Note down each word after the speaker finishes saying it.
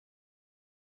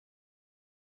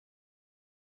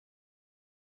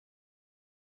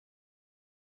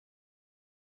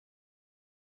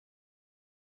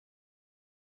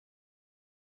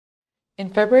In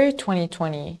February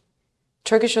 2020,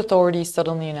 Turkish authorities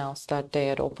suddenly announced that they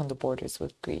had opened the borders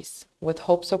with Greece, with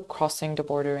hopes of crossing the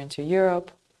border into Europe.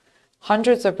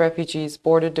 Hundreds of refugees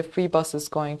boarded the free buses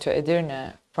going to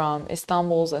Edirne from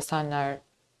Istanbul's Esenler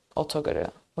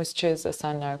Otogarı, which is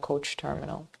Esenler coach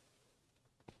terminal.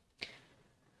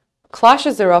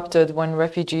 Clashes erupted when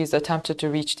refugees attempted to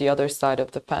reach the other side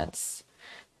of the fence.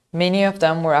 Many of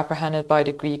them were apprehended by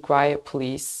the Greek riot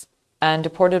police and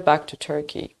deported back to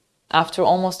Turkey. After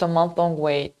almost a month-long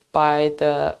wait by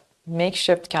the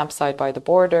makeshift campsite by the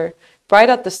border, right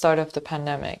at the start of the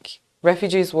pandemic,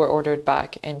 refugees were ordered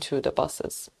back into the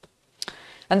buses.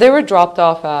 And they were dropped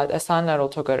off at Esenler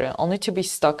Otogarı only to be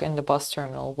stuck in the bus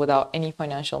terminal without any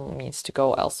financial means to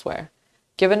go elsewhere.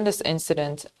 Given this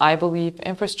incident, I believe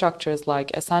infrastructures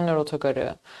like Esenler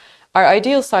Otogarı are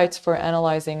ideal sites for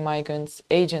analyzing migrants'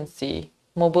 agency,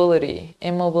 mobility,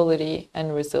 immobility,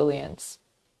 and resilience.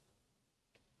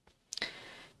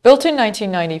 Built in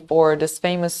 1994, this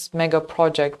famous mega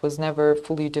project was never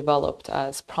fully developed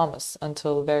as promised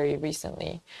until very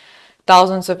recently.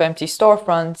 Thousands of empty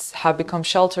storefronts have become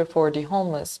shelter for the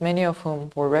homeless, many of whom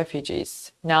were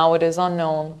refugees. Now it is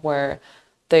unknown where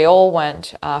they all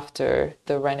went after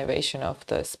the renovation of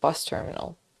this bus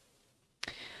terminal.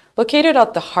 Located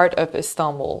at the heart of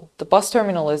Istanbul, the bus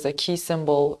terminal is a key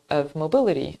symbol of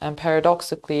mobility, and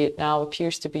paradoxically, it now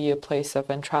appears to be a place of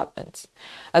entrapment.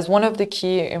 As one of the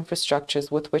key infrastructures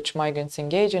with which migrants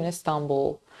engage in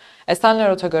Istanbul,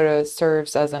 Esenler Otogarı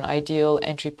serves as an ideal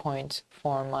entry point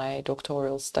for my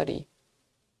doctoral study.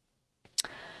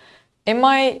 In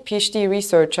my PhD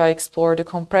research, I explored the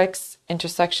complex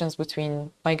intersections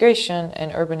between migration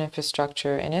and urban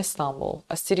infrastructure in Istanbul,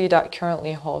 a city that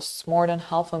currently hosts more than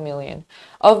 500,000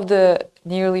 of the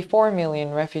nearly 4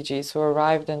 million refugees who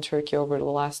arrived in Turkey over the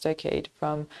last decade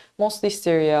from mostly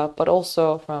Syria, but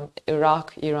also from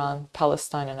Iraq, Iran,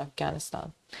 Palestine, and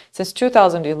Afghanistan. Since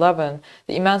 2011,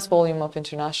 the immense volume of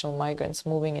international migrants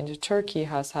moving into Turkey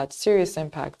has had serious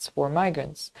impacts for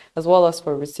migrants, as well as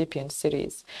for recipient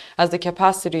cities, as the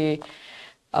capacity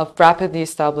of rapidly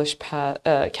established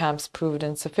camps proved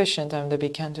insufficient and they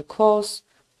began to close.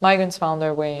 Migrants found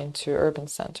their way into urban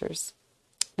centers.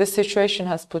 This situation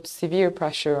has put severe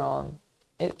pressure on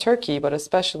Turkey, but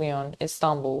especially on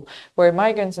Istanbul, where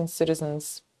migrants and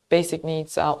citizens' basic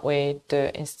needs outweigh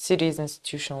the city's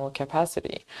institutional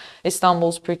capacity.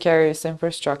 Istanbul's precarious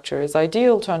infrastructure is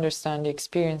ideal to understand the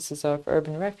experiences of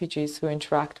urban refugees who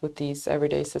interact with these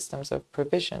everyday systems of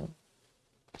provision.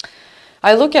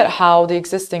 I look at how the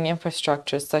existing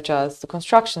infrastructures such as the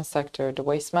construction sector, the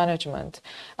waste management,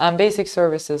 and basic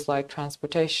services like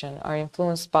transportation are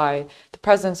influenced by the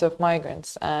presence of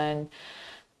migrants and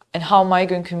how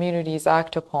migrant communities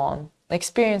act upon,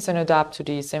 experience, and adapt to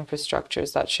these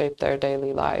infrastructures that shape their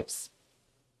daily lives.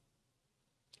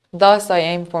 Thus, I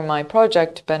aim for my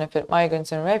project to benefit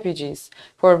migrants and refugees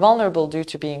who are vulnerable due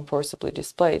to being forcibly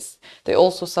displaced. They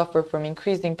also suffer from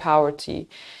increasing poverty,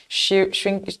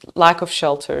 lack of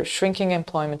shelter, shrinking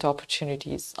employment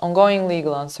opportunities, ongoing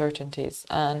legal uncertainties,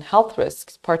 and health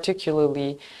risks,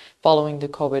 particularly following the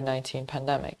COVID-19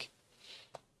 pandemic.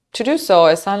 To do so,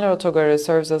 Esenler Otogarı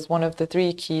serves as one of the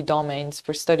 3 key domains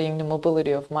for studying the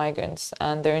mobility of migrants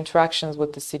and their interactions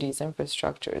with the city's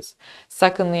infrastructures.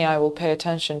 Secondly, I will pay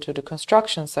attention to the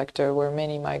construction sector where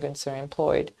many migrants are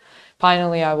employed.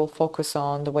 Finally, I will focus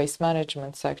on the waste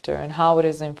management sector and how it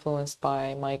is influenced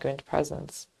by migrant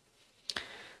presence.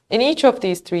 In each of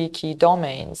these 3 key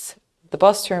domains, the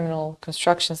bus terminal,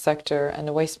 construction sector, and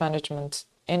the waste management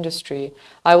industry,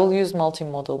 I will use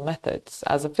multimodal methods.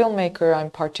 As a filmmaker,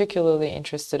 I'm particularly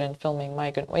interested in filming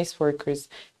migrant waste workers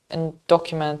and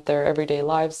document their everyday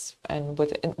lives and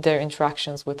with their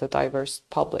interactions with a diverse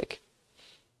public.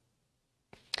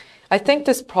 I think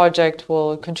this project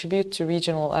will contribute to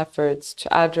regional efforts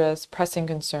to address pressing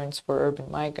concerns for urban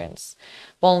migrants.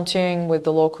 Volunteering with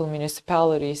the local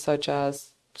municipalities such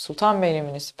as Sultanbeyli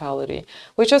municipality,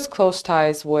 which has close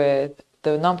ties with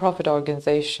the nonprofit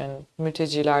organization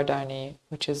Mülteciler Derneği,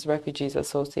 which is Refugees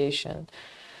Association,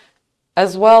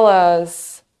 as well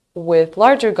as with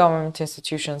larger government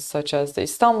institutions such as the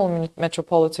Istanbul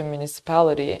Metropolitan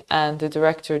Municipality and the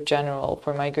Director General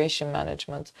for Migration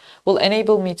Management, will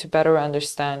enable me to better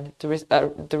understand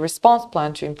the response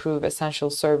plan to improve essential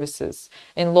services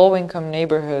in low-income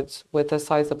neighborhoods with a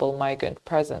sizable migrant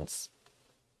presence.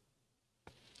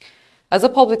 As a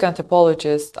public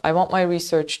anthropologist, I want my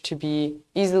research to be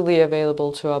easily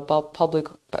available to a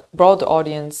broad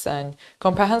audience and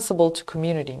comprehensible to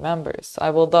community members. I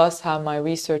will thus have my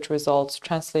research results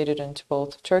translated into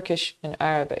both Turkish and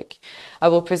Arabic. I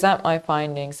will present my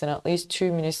findings in at least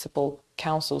 2 municipal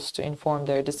councils to inform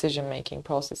their decision-making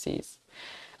processes.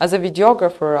 As a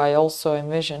videographer, I also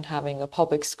envision having a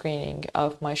public screening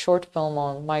of my short film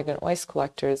on migrant waste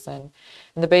collectors in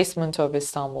the basement of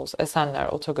Istanbul's Esenler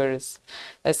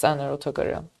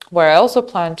Otogarı, where I also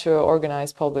plan to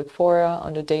organize public fora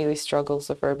on the daily struggles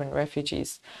of urban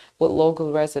refugees with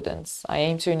local residents. I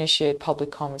aim to initiate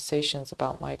public conversations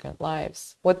about migrant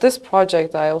lives. With this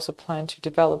project, I also plan to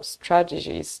develop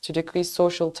strategies to decrease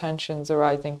social tensions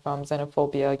arising from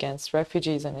xenophobia against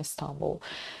refugees in Istanbul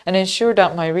and ensure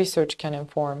that my research can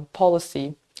inform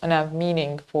policy and have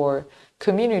meaning for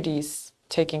communities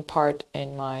taking part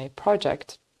in my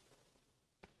project.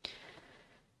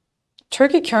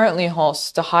 Turkey currently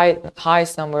hosts the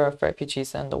highest number of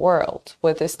refugees in the world,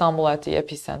 with Istanbul at the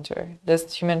epicenter.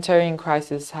 This humanitarian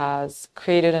crisis has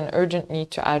created an urgent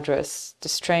need to address the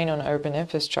strain on urban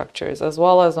infrastructures as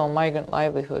well as on migrant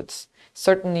livelihoods,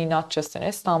 certainly not just in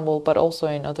Istanbul, but also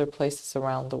in other places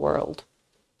around the world.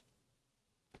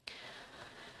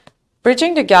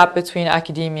 Bridging the gap between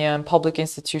academia and public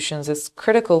institutions is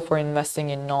critical for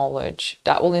investing in knowledge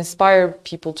that will inspire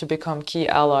people to become key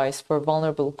allies for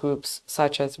vulnerable groups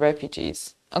such as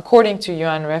refugees. According to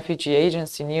UN Refugee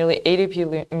Agency, nearly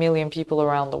 80 million people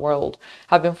around the world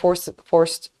have been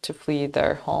forced to flee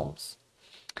their homes.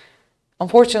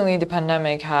 Unfortunately, the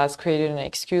pandemic has created an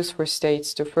excuse for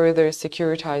states to further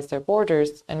securitize their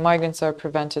borders, and migrants are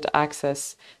prevented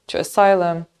access to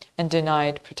asylum and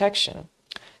denied protection.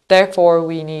 Therefore,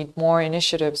 we need more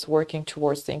initiatives working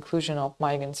towards the inclusion of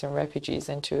migrants and refugees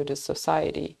into the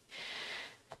society.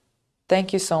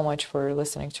 Thank you so much for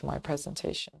listening to my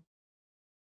presentation.